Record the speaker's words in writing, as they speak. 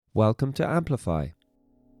Welcome to Amplify.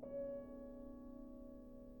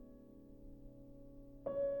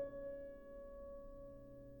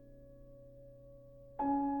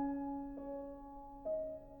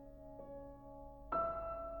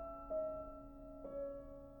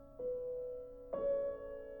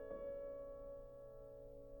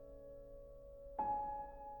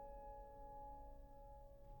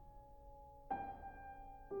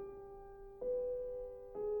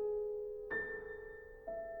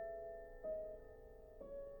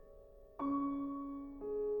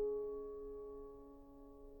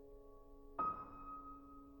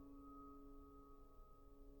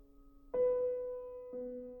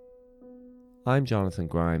 I'm Jonathan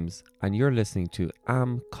Grimes, and you're listening to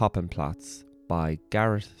Am Koppenplatz by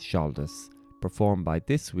Gareth Sholdes, performed by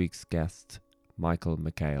this week's guest, Michael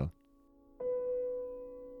McHale.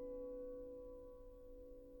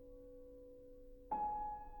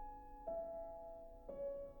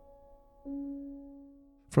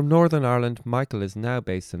 From Northern Ireland, Michael is now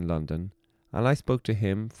based in London, and I spoke to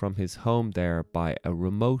him from his home there by a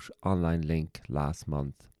remote online link last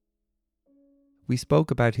month. We spoke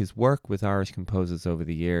about his work with Irish composers over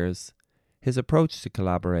the years, his approach to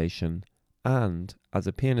collaboration, and, as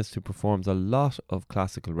a pianist who performs a lot of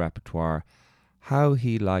classical repertoire, how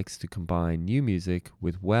he likes to combine new music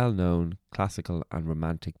with well-known classical and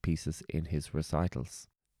romantic pieces in his recitals.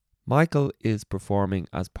 Michael is performing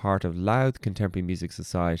as part of Louth Contemporary Music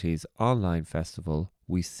Society's online festival,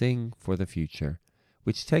 We Sing for the Future,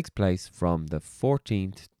 which takes place from the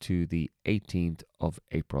 14th to the 18th of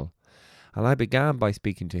April. And I began by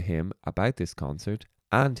speaking to him about this concert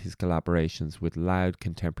and his collaborations with Louth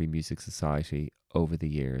Contemporary Music Society over the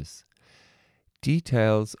years.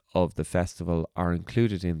 Details of the festival are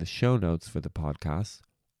included in the show notes for the podcast,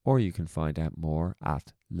 or you can find out more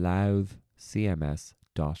at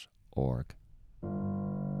louthcms.org.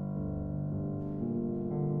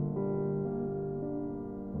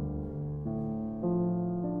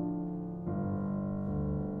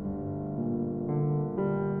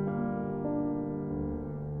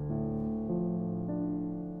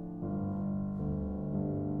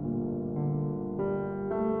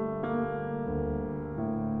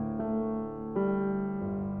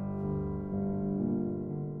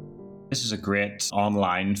 This is a great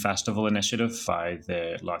online festival initiative by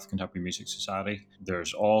the Louth Contemporary Music Society.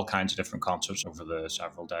 There's all kinds of different concerts over the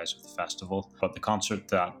several days of the festival, but the concert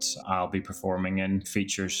that I'll be performing in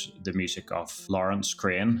features the music of Lawrence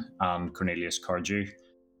Crane and Cornelius Cardew.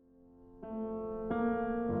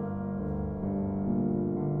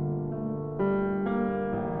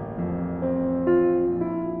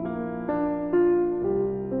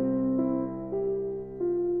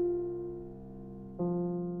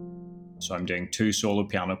 So I'm doing two solo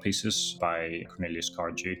piano pieces by Cornelius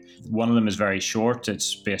Cardew. One of them is very short.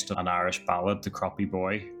 It's based on an Irish ballad, The Croppy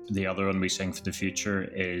Boy. The other one, We Sing for the Future,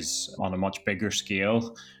 is on a much bigger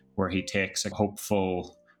scale, where he takes a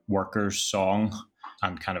hopeful workers' song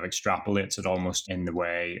and kind of extrapolates it almost in the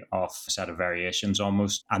way of a set of variations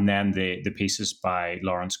almost. And then the pieces by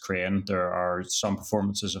Lawrence Crane, there are some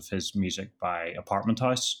performances of his music by Apartment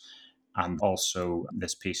House, and also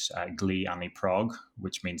this piece, Glee Annie Prog,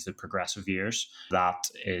 which means the progressive years. That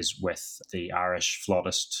is with the Irish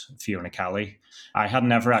flautist Fiona Kelly. I had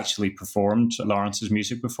never actually performed Lawrence's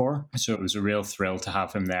music before, so it was a real thrill to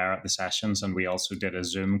have him there at the sessions, and we also did a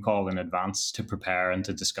Zoom call in advance to prepare and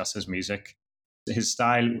to discuss his music. His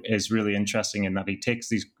style is really interesting in that he takes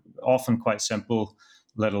these often quite simple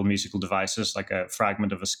little musical devices, like a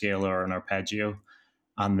fragment of a scale or an arpeggio,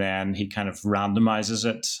 and then he kind of randomizes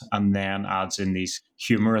it and then adds in these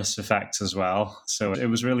humorous effects as well. So it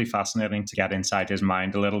was really fascinating to get inside his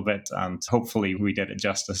mind a little bit, and hopefully we did it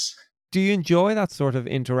justice. Do you enjoy that sort of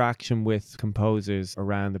interaction with composers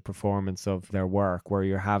around the performance of their work, where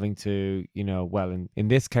you're having to, in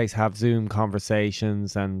this case, have Zoom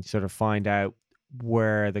conversations and sort of find out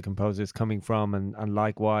where the composer is coming from, and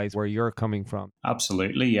likewise where you're coming from?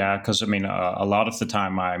 Absolutely, yeah. Because a lot of the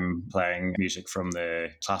time I'm playing music from the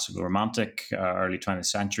classical romantic early 20th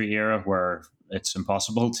century era, where it's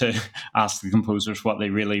impossible to ask the composers what they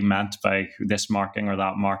really meant by this marking or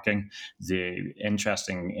that marking. The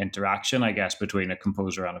interesting interaction, I guess, between a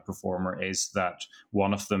composer and a performer is that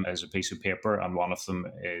one of them is a piece of paper and one of them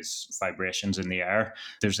is vibrations in the air.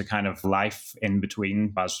 There's a kind of life in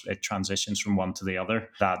between as it transitions from one to the other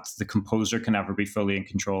that the composer can never be fully in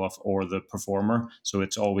control of, or the performer. So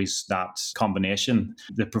it's always that combination.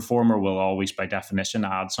 The performer will always, by definition,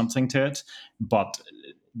 add something to it, but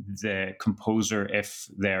the composer, if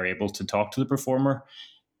they're able to talk to the performer,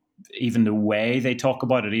 even the way they talk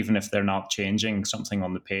about it, even if they're not changing something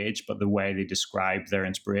on the page, but the way they describe their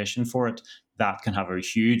inspiration for it, that can have a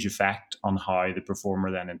huge effect on how the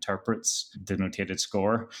performer then interprets the notated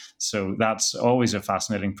score. So that's always a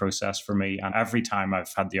fascinating process for me. And every time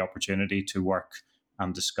I've had the opportunity to work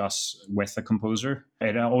and discuss with a composer,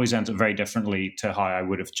 it always ends up very differently to how I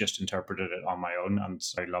would have just interpreted it on my own. And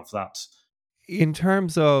I love that. In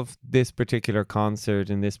terms of this particular concert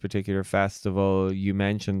and this particular festival, you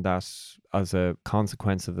mentioned that as a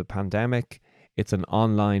consequence of the pandemic, it's an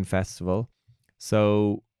online festival.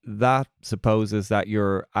 So that supposes that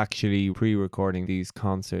you're actually pre-recording these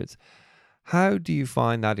concerts. How do you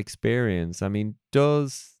find that experience? I mean,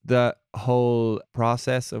 does the whole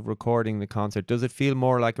process of recording the concert, does it feel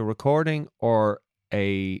more like a recording or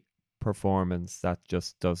a performance that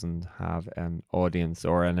just doesn't have an audience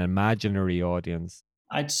or an imaginary audience?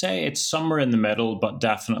 I'd say it's somewhere in the middle, but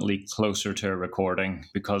definitely closer to a recording,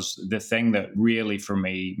 because the thing that really for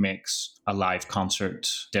me makes a live concert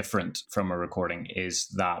different from a recording is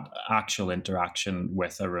that actual interaction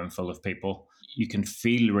with a room full of people. You can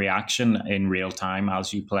feel reaction in real time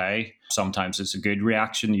as you play. Sometimes it's a good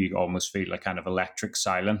reaction. You almost feel a kind of electric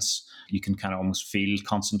silence. You can kind of almost feel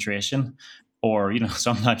concentration. Or,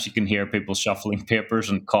 sometimes you can hear people shuffling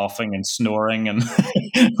papers and coughing and snoring and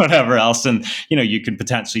whatever else. And, you can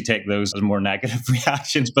potentially take those as more negative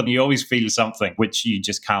reactions, but you always feel something which you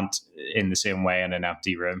just can't in the same way in an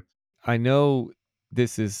empty room. I know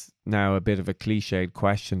this is now a bit of a cliched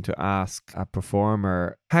question to ask a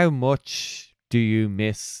performer. How much do you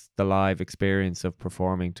miss the live experience of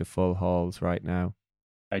performing to full halls right now?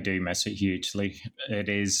 I do miss it hugely. It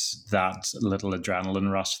is that little adrenaline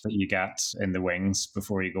rush that you get in the wings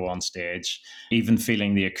before you go on stage. Even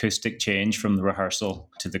feeling the acoustic change from the rehearsal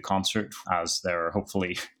to the concert, as there are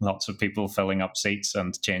hopefully lots of people filling up seats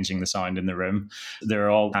and changing the sound in the room. There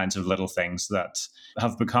are all kinds of little things that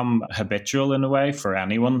have become habitual in a way for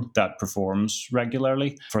anyone that performs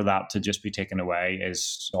regularly. For that to just be taken away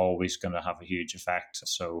is always going to have a huge effect.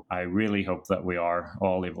 So I really hope that we are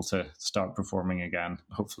all able to start performing again,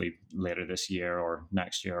 hopefully later this year or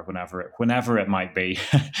next year, or whenever it might be.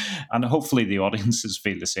 And hopefully the audiences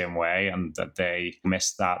feel the same way, and that they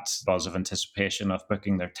miss that buzz of anticipation of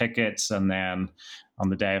booking their tickets, and then on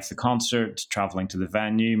the day of the concert, traveling to the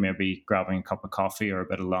venue, maybe grabbing a cup of coffee or a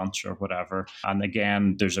bit of lunch or whatever. And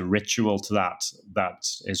again, there's a ritual to that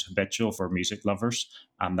is habitual for music lovers,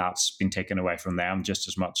 and that's been taken away from them just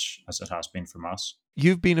as much as it has been from us.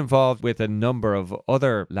 You've been involved with a number of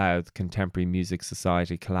other Louth Contemporary Music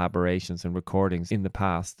Society collaborations and recordings in the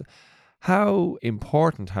past. How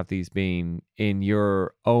important have these been in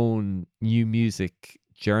your own new music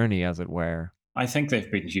journey, as it were? I think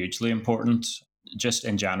they've been hugely important. Just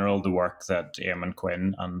in general, the work that Eamon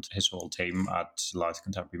Quinn and his whole team at Louth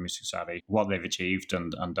Contemporary Music Society, what they've achieved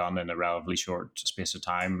and done in a relatively short space of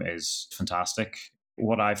time is fantastic.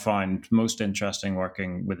 What I found most interesting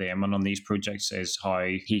working with Eamon on these projects is how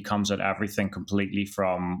he comes at everything completely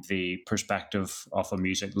from the perspective of a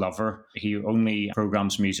music lover. He only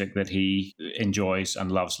programs music that he enjoys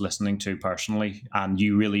and loves listening to personally. And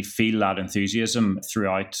you really feel that enthusiasm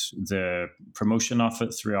throughout the promotion of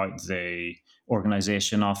it, throughout the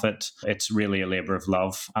organization of it. It's really a labor of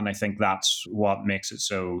love. And I think that's what makes it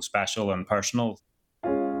so special and personal.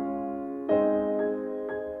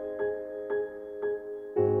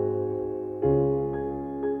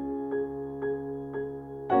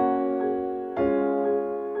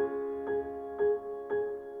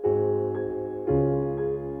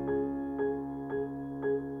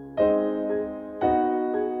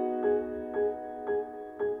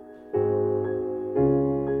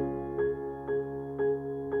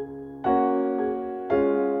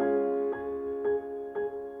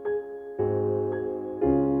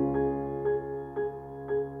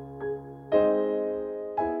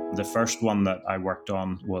 The first one that I worked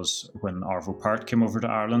on was when Arvo Pärt came over to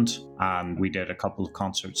Ireland, and we did a couple of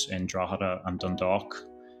concerts in Drogheda and Dundalk.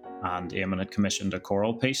 And Eamon had commissioned a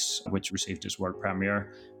choral piece, which received its world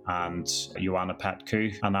premiere. And Joanna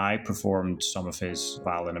Petku and I performed some of his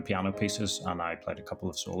violin and piano pieces, and I played a couple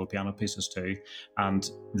of solo piano pieces too. And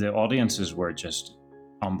the audiences were just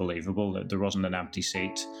unbelievable. There wasn't an empty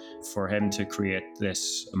seat. For him to create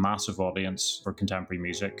this massive audience for contemporary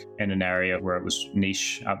music in an area where it was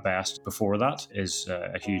niche at best before that is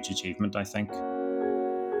a huge achievement, I think.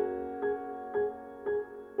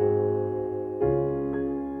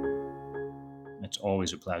 It's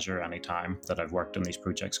always a pleasure anytime that I've worked on these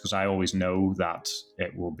projects, because I always know that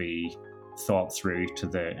it will be thought through to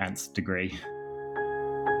the nth degree.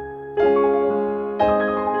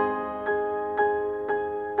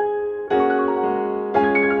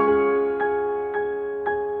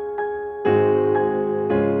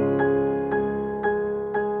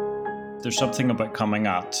 There's something about coming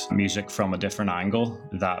at music from a different angle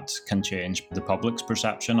that can change the public's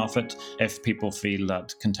perception of it. If people feel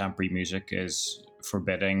that contemporary music is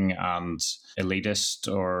forbidding and elitist,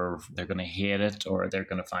 or they're going to hate it, or they're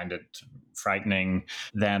going to find it frightening,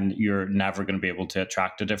 then you're never going to be able to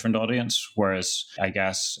attract a different audience. Whereas I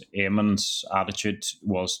guess Eamon's attitude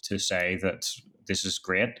was to say that this is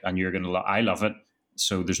great and you're going to I love it,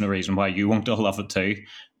 so there's no reason why you won't love it too.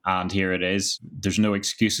 And here it is. There's no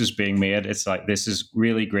excuses being made. It's like, this is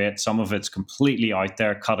really great. Some of it's completely out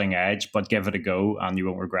there, cutting edge, but give it a go and you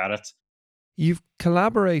won't regret it. You've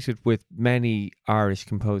collaborated with many Irish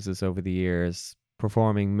composers over the years,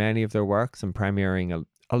 performing many of their works and premiering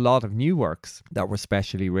a lot of new works that were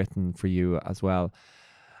specially written for you as well.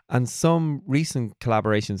 And some recent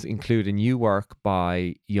collaborations include a new work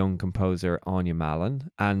by young composer Anya Mallon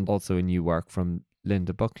and also a new work from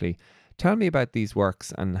Linda Buckley. Tell me about these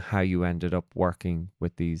works and how you ended up working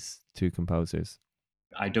with these two composers.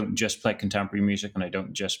 I don't just play contemporary music and I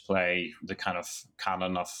don't just play the kind of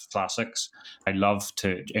canon of classics. I love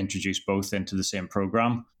to introduce both into the same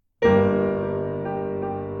program.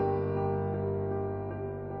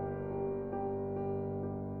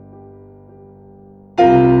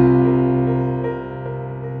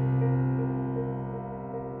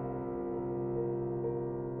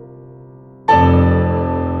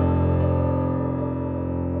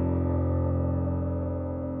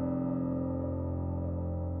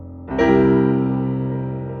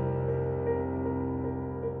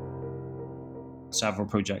 Several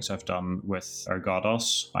projects I've done with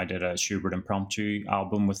Ergados. I did a Schubert impromptu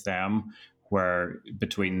album with them, where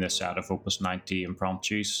between the set of Opus 90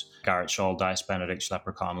 impromptus, Garrett Shawldice, Benedict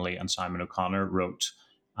Schlepper-Connolly, and Simon O'Connor wrote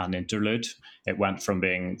an interlude. It went from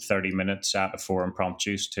being 30-minute set of 4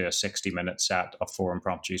 impromptus to a 60-minute set of 4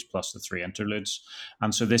 impromptus plus the 3 interludes.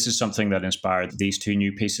 And so this is something that inspired these 2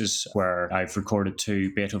 new pieces, where I've recorded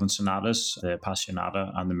 2 Beethoven sonatas, the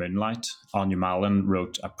Appassionata and the Moonlight. Anya Mallon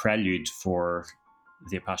wrote a prelude for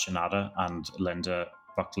the Appassionata and Linda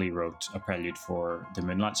Buckley wrote a prelude for the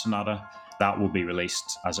Moonlight Sonata. That will be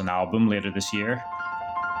released as an album later this year.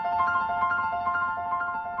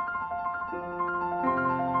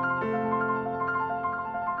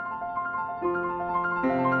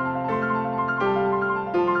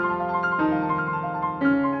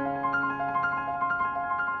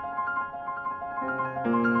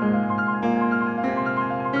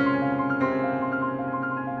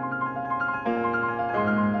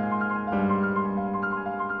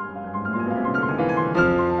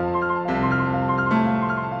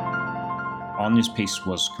 Anya's piece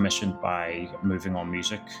was commissioned by Moving On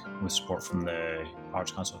Music with support from the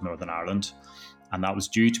Arts Council of Northern Ireland, and that was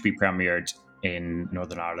due to be premiered in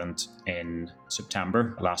Northern Ireland in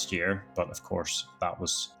September last year, but of course that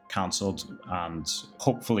was cancelled and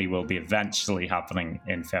hopefully will be eventually happening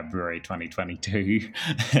in February 2022.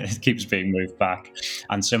 It keeps being moved back.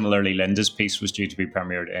 And similarly, Linda's piece was due to be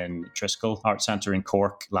premiered in Triskel Arts Centre in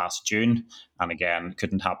Cork last June, and again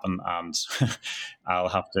couldn't happen, and I'll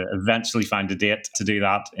have to eventually find a date to do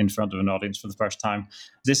that in front of an audience for the first time.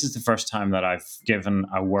 This is the first time that I've given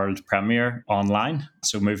a world premiere online.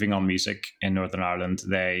 So Moving On Music in Northern Ireland,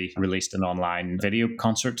 they released an online video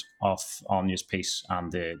concert of Anya's piece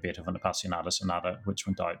and the Beethoven Appassionata Sonata, which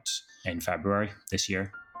went out in February this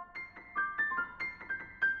year.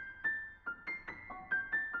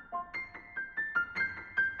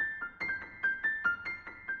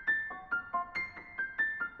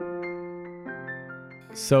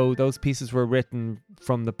 So those pieces were written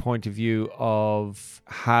from the point of view of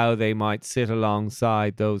how they might sit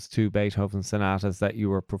alongside those 2 Beethoven sonatas that you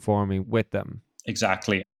were performing with them.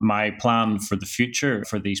 Exactly. My plan for the future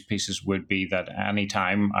for these pieces would be that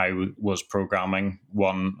anytime I was programming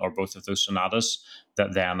one or both of those sonatas,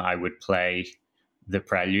 that then I would play the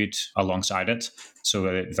prelude alongside it. So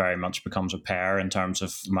it very much becomes a pair in terms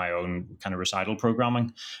of my own kind of recital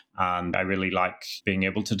programming. And I really like being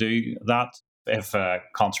able to do that. If a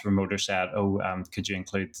concert promoter said, could you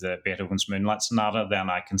include the Beethoven's Moonlight Sonata? Then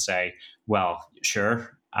I can say, well,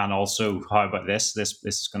 sure. And also, how about this? This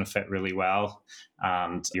is going to fit really well.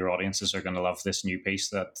 And your audiences are going to love this new piece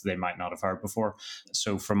that they might not have heard before.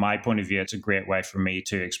 So from my point of view, it's a great way for me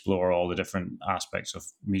to explore all the different aspects of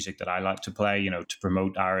music that I like to play, to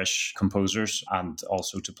promote Irish composers and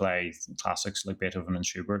also to play classics like Beethoven and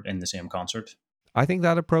Schubert in the same concert. I think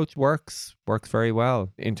that approach works very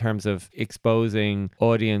well in terms of exposing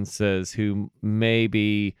audiences who may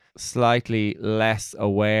be slightly less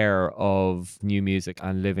aware of new music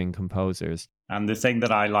and living composers. And the thing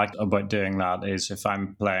that I like about doing that is if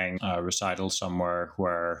I'm playing a recital somewhere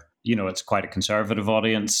where It's quite a conservative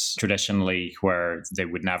audience traditionally, where they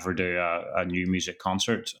would never do a new music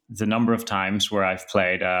concert. The number of times where I've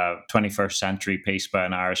played a 21st century piece by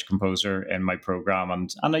an Irish composer in my program,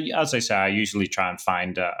 as I say, I usually try and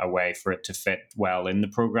find a way for it to fit well in the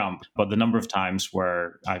program. But the number of times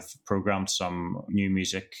where I've programmed some new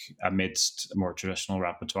music amidst more traditional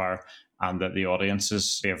repertoire, and that the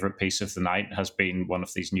audience's favorite piece of the night has been one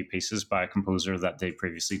of these new pieces by a composer that they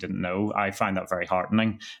previously didn't know, I find that very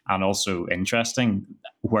heartening and also interesting.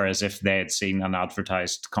 Whereas if they had seen an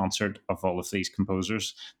advertised concert of all of these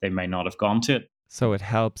composers, they may not have gone to it. So it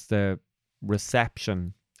helps the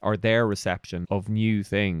reception or their reception of new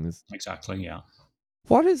things. Exactly, yeah.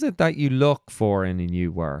 What is it that you look for in a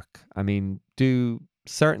new work? I mean, do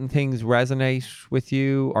certain things resonate with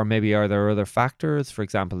you, or maybe are there other factors, for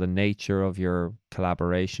example, the nature of your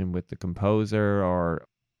collaboration with the composer, or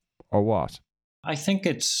what? I think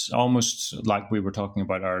it's almost like we were talking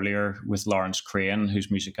about earlier with Lawrence Crane, whose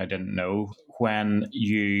music I didn't know. When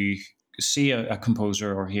you see a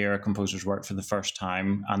composer or hear a composer's work for the first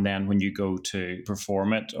time, and then when you go to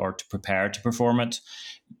perform it or to prepare to perform it,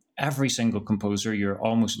 every single composer, you're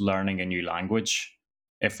almost learning a new language.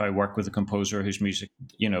 If I work with a composer whose music,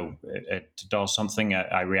 it does something,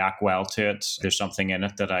 I react well to it. There's something in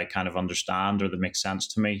it that I kind of understand or that makes sense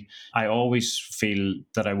to me. I always feel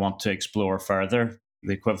that I want to explore further.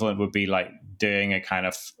 The equivalent would be like doing a kind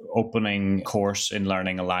of opening course in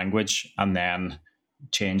learning a language and then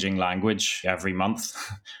changing language every month.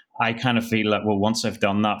 I kind of feel like, well, once I've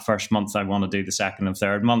done that first month, I want to do the second and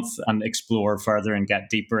third month and explore further and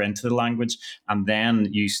get deeper into the language. And then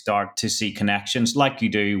you start to see connections like you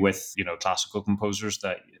do with, classical composers,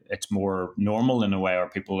 that it's more normal in a way, or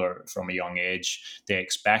people are from a young age, they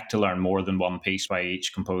expect to learn more than one piece by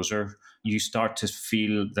each composer. You start to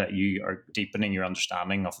feel that you are deepening your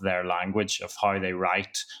understanding of their language, of how they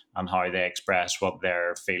write and how they express what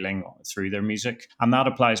they're feeling through their music. And that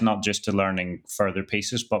applies not just to learning further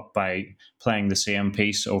pieces, but by playing the same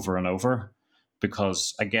piece over and over.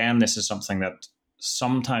 Because again, this is something that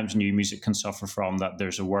sometimes new music can suffer from, that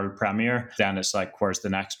there's a world premiere, then it's like, where's the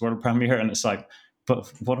next world premiere? And it's like, but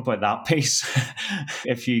what about that piece?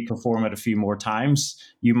 If you perform it a few more times,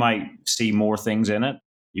 you might see more things in it.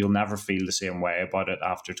 You'll never feel the same way about it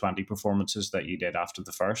after 20 performances that you did after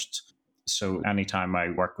the first. So anytime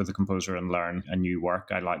I work with a composer and learn a new work,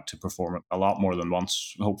 I like to perform it a lot more than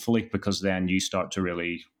once, hopefully, because then you start to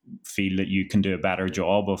really feel that you can do a better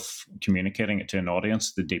job of communicating it to an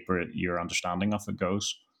audience the deeper your understanding of it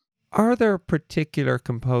goes. Are there particular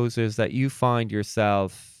composers that you find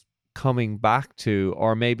yourself coming back to,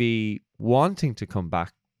 or maybe wanting to come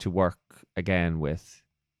back to work again with?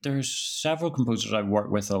 There's several composers I've worked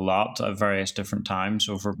with a lot at various different times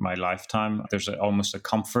over my lifetime. There's almost a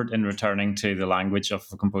comfort in returning to the language of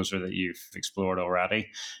a composer that you've explored already.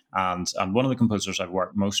 And one of the composers I've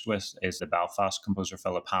worked most with is the Belfast composer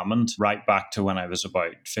Philip Hammond, right back to when I was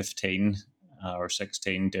about 15 or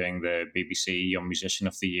 16 doing the BBC Young Musician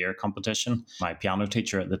of the Year competition. My piano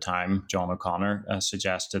teacher at the time, John O'Connor,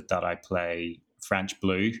 suggested that I play French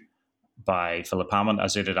Blue by Philip Hammond,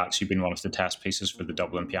 as it had actually been one of the test pieces for the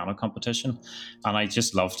Dublin piano competition. And I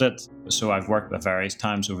just loved it. So I've worked at various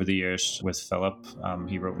times over the years with Philip.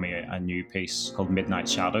 He wrote me a new piece called Midnight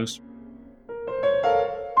Shadows.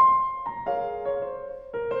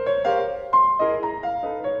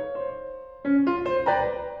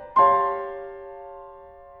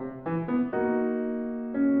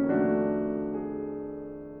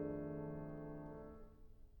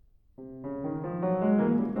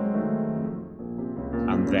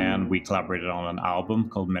 And then we collaborated on an album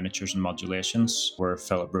called Miniatures and Modulations, where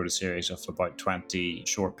Philip wrote a series of about 20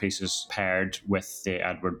 short pieces paired with the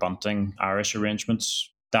Edward Bunting Irish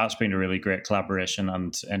arrangements. That's been a really great collaboration,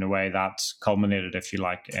 and in a way that culminated, if you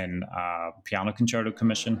like, in a piano concerto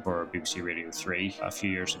commission for BBC Radio 3 a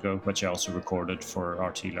few years ago, which I also recorded for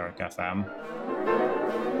RT Lyric FM.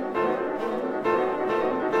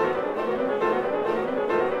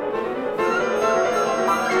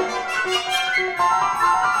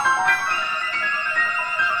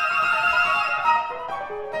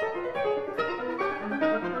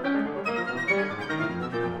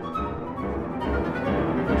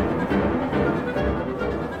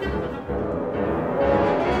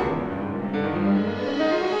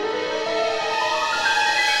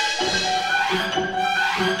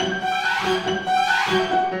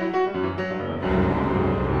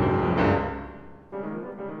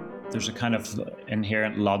 There's a kind of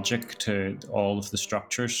inherent logic to all of the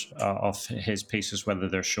structures of his pieces, whether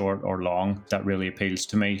they're short or long, that really appeals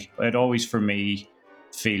to me. It always, for me,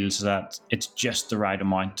 feels that it's just the right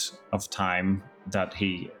amount of time that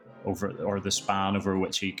he over, or the span over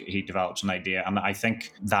which he develops an idea. And I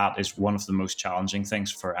think that is one of the most challenging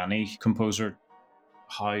things for any composer.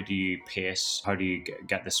 How do you pace? How do you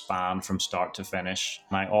get the span from start to finish?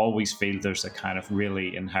 And I always feel there's a kind of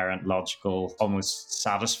really inherent, logical, almost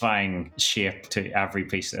satisfying shape to every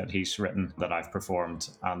piece that he's written that I've performed.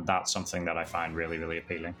 And that's something that I find really, really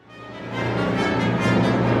appealing.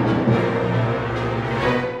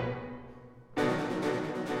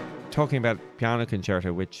 Talking about piano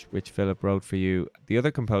concerto, which Philip wrote for you, the other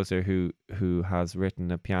composer who has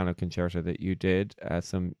written a piano concerto that you did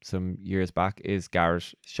some years back is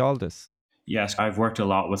Gareth Shaldas. Yes, I've worked a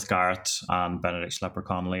lot with Gareth and Benedict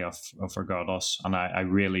Schlepper-Connolly of Ergodos, and I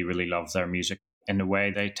really, really love their music. In a way,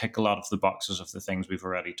 they tick a lot of the boxes of the things we've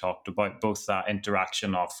already talked about, both that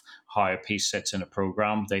interaction of how a piece sits in a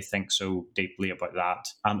program. They think so deeply about that.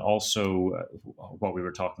 And also what we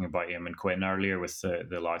were talking about Eamon Quinn earlier with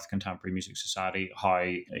the Louth Contemporary Music Society, how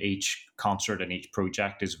each concert and each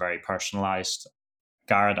project is very personalised.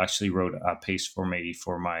 Garrett actually wrote a piece for me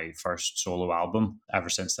for my first solo album. Ever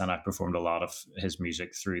since then, I've performed a lot of his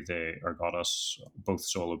music through the Ergodos, both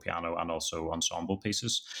solo piano and also ensemble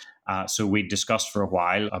pieces. So we discussed for a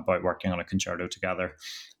while about working on a concerto together.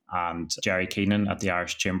 And Jerry Keenan at the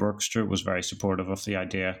Irish Chamber Orchestra was very supportive of the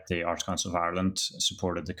idea. The Arts Council of Ireland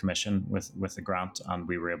supported the commission with the grant, and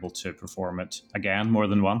we were able to perform it again more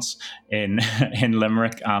than once in in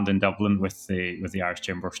Limerick and in Dublin with the Irish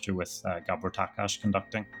Chamber Orchestra with Gabor Takash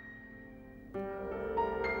conducting.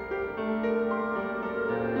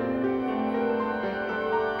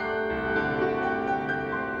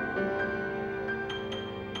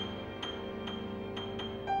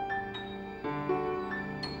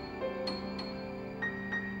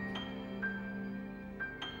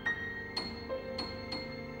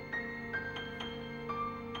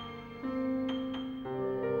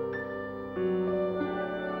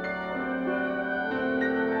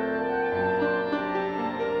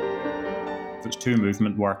 It's two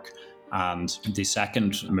movement work, and the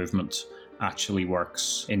second movement actually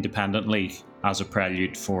works independently as a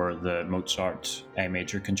prelude for the Mozart A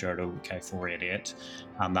Major Concerto K488,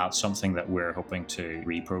 and that's something that we're hoping to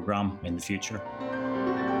reprogram in the future.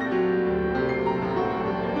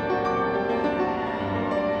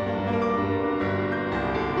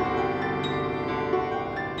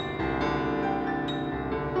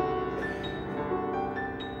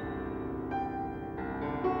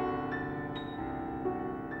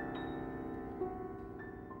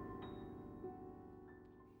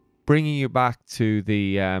 Bringing you back to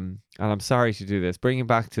the, and I'm sorry to do this, bringing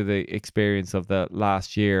back to the experience of the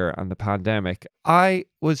last year and the pandemic, I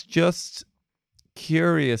was just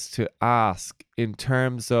curious to ask in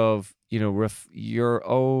terms of, your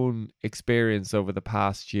own experience over the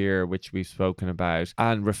past year, which we've spoken about,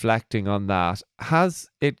 and reflecting on that, has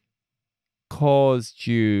it caused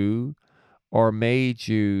you or made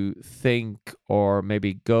you think or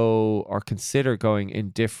maybe go or consider going in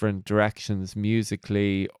different directions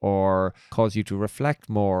musically, or cause you to reflect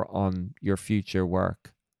more on your future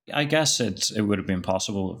work? I guess it would have been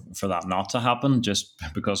possible for that not to happen just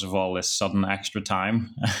because of all this sudden extra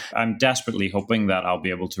time. I'm desperately hoping that I'll be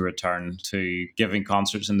able to return to giving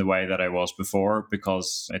concerts in the way that I was before,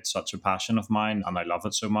 because it's such a passion of mine and I love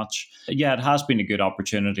it so much. Yeah, it has been a good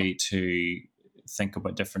opportunity to think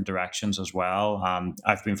about different directions as well. And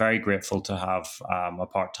I've been very grateful to have a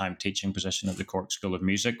part-time teaching position at the Cork School of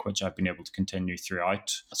Music, which I've been able to continue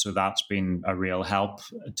throughout. So that's been a real help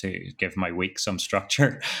to give my week some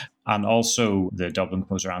structure. And also the Dublin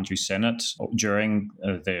composer Andrew Sinnott, during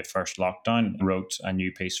the first lockdown, wrote a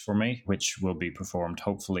new piece for me, which will be performed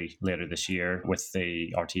hopefully later this year with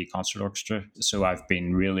the RTE Concert Orchestra. So I've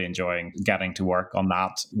been really enjoying getting to work on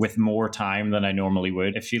that with more time than I normally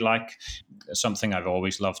would, if you like. Something I've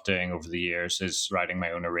always loved doing over the years is writing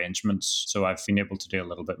my own arrangements. So I've been able to do a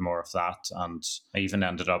little bit more of that. And I even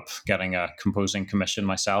ended up getting a composing commission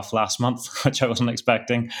myself last month, which I wasn't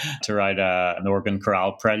expecting, to write an organ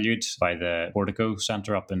chorale prelude by the Portico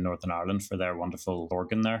Centre up in Northern Ireland for their wonderful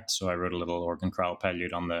organ there. So I wrote a little organ chorale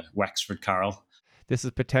prelude on the Wexford Carol. This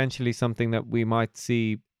is potentially something that we might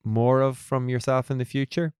see more of from yourself in the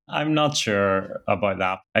future? I'm not sure about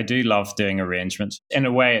that. I do love doing arrangements. In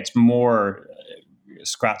a way, it's more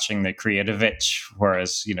scratching the creative itch,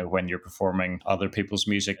 whereas when you're performing other people's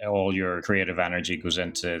music, all your creative energy goes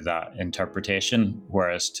into that interpretation,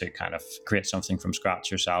 whereas to kind of create something from scratch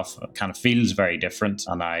yourself kind of feels very different,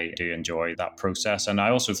 and I do enjoy that process. And I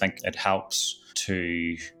also think it helps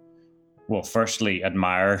to well, firstly,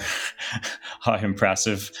 admire how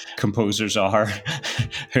impressive composers are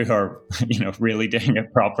who are, really doing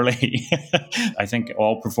it properly. I think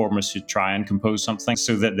all performers should try and compose something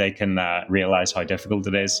so that they can realize how difficult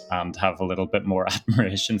it is and have a little bit more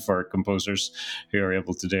admiration for composers who are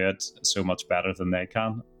able to do it so much better than they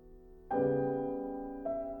can.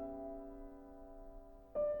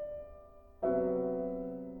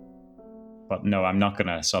 But no, I'm not going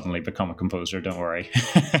to suddenly become a composer, don't worry.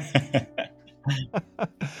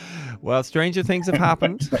 Well, stranger things have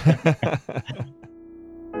happened.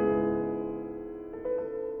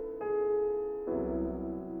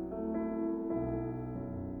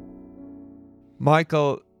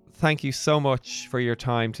 Michael, thank you so much for your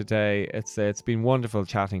time today. It's been wonderful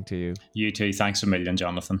chatting to you. You too. Thanks a million,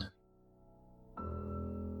 Jonathan.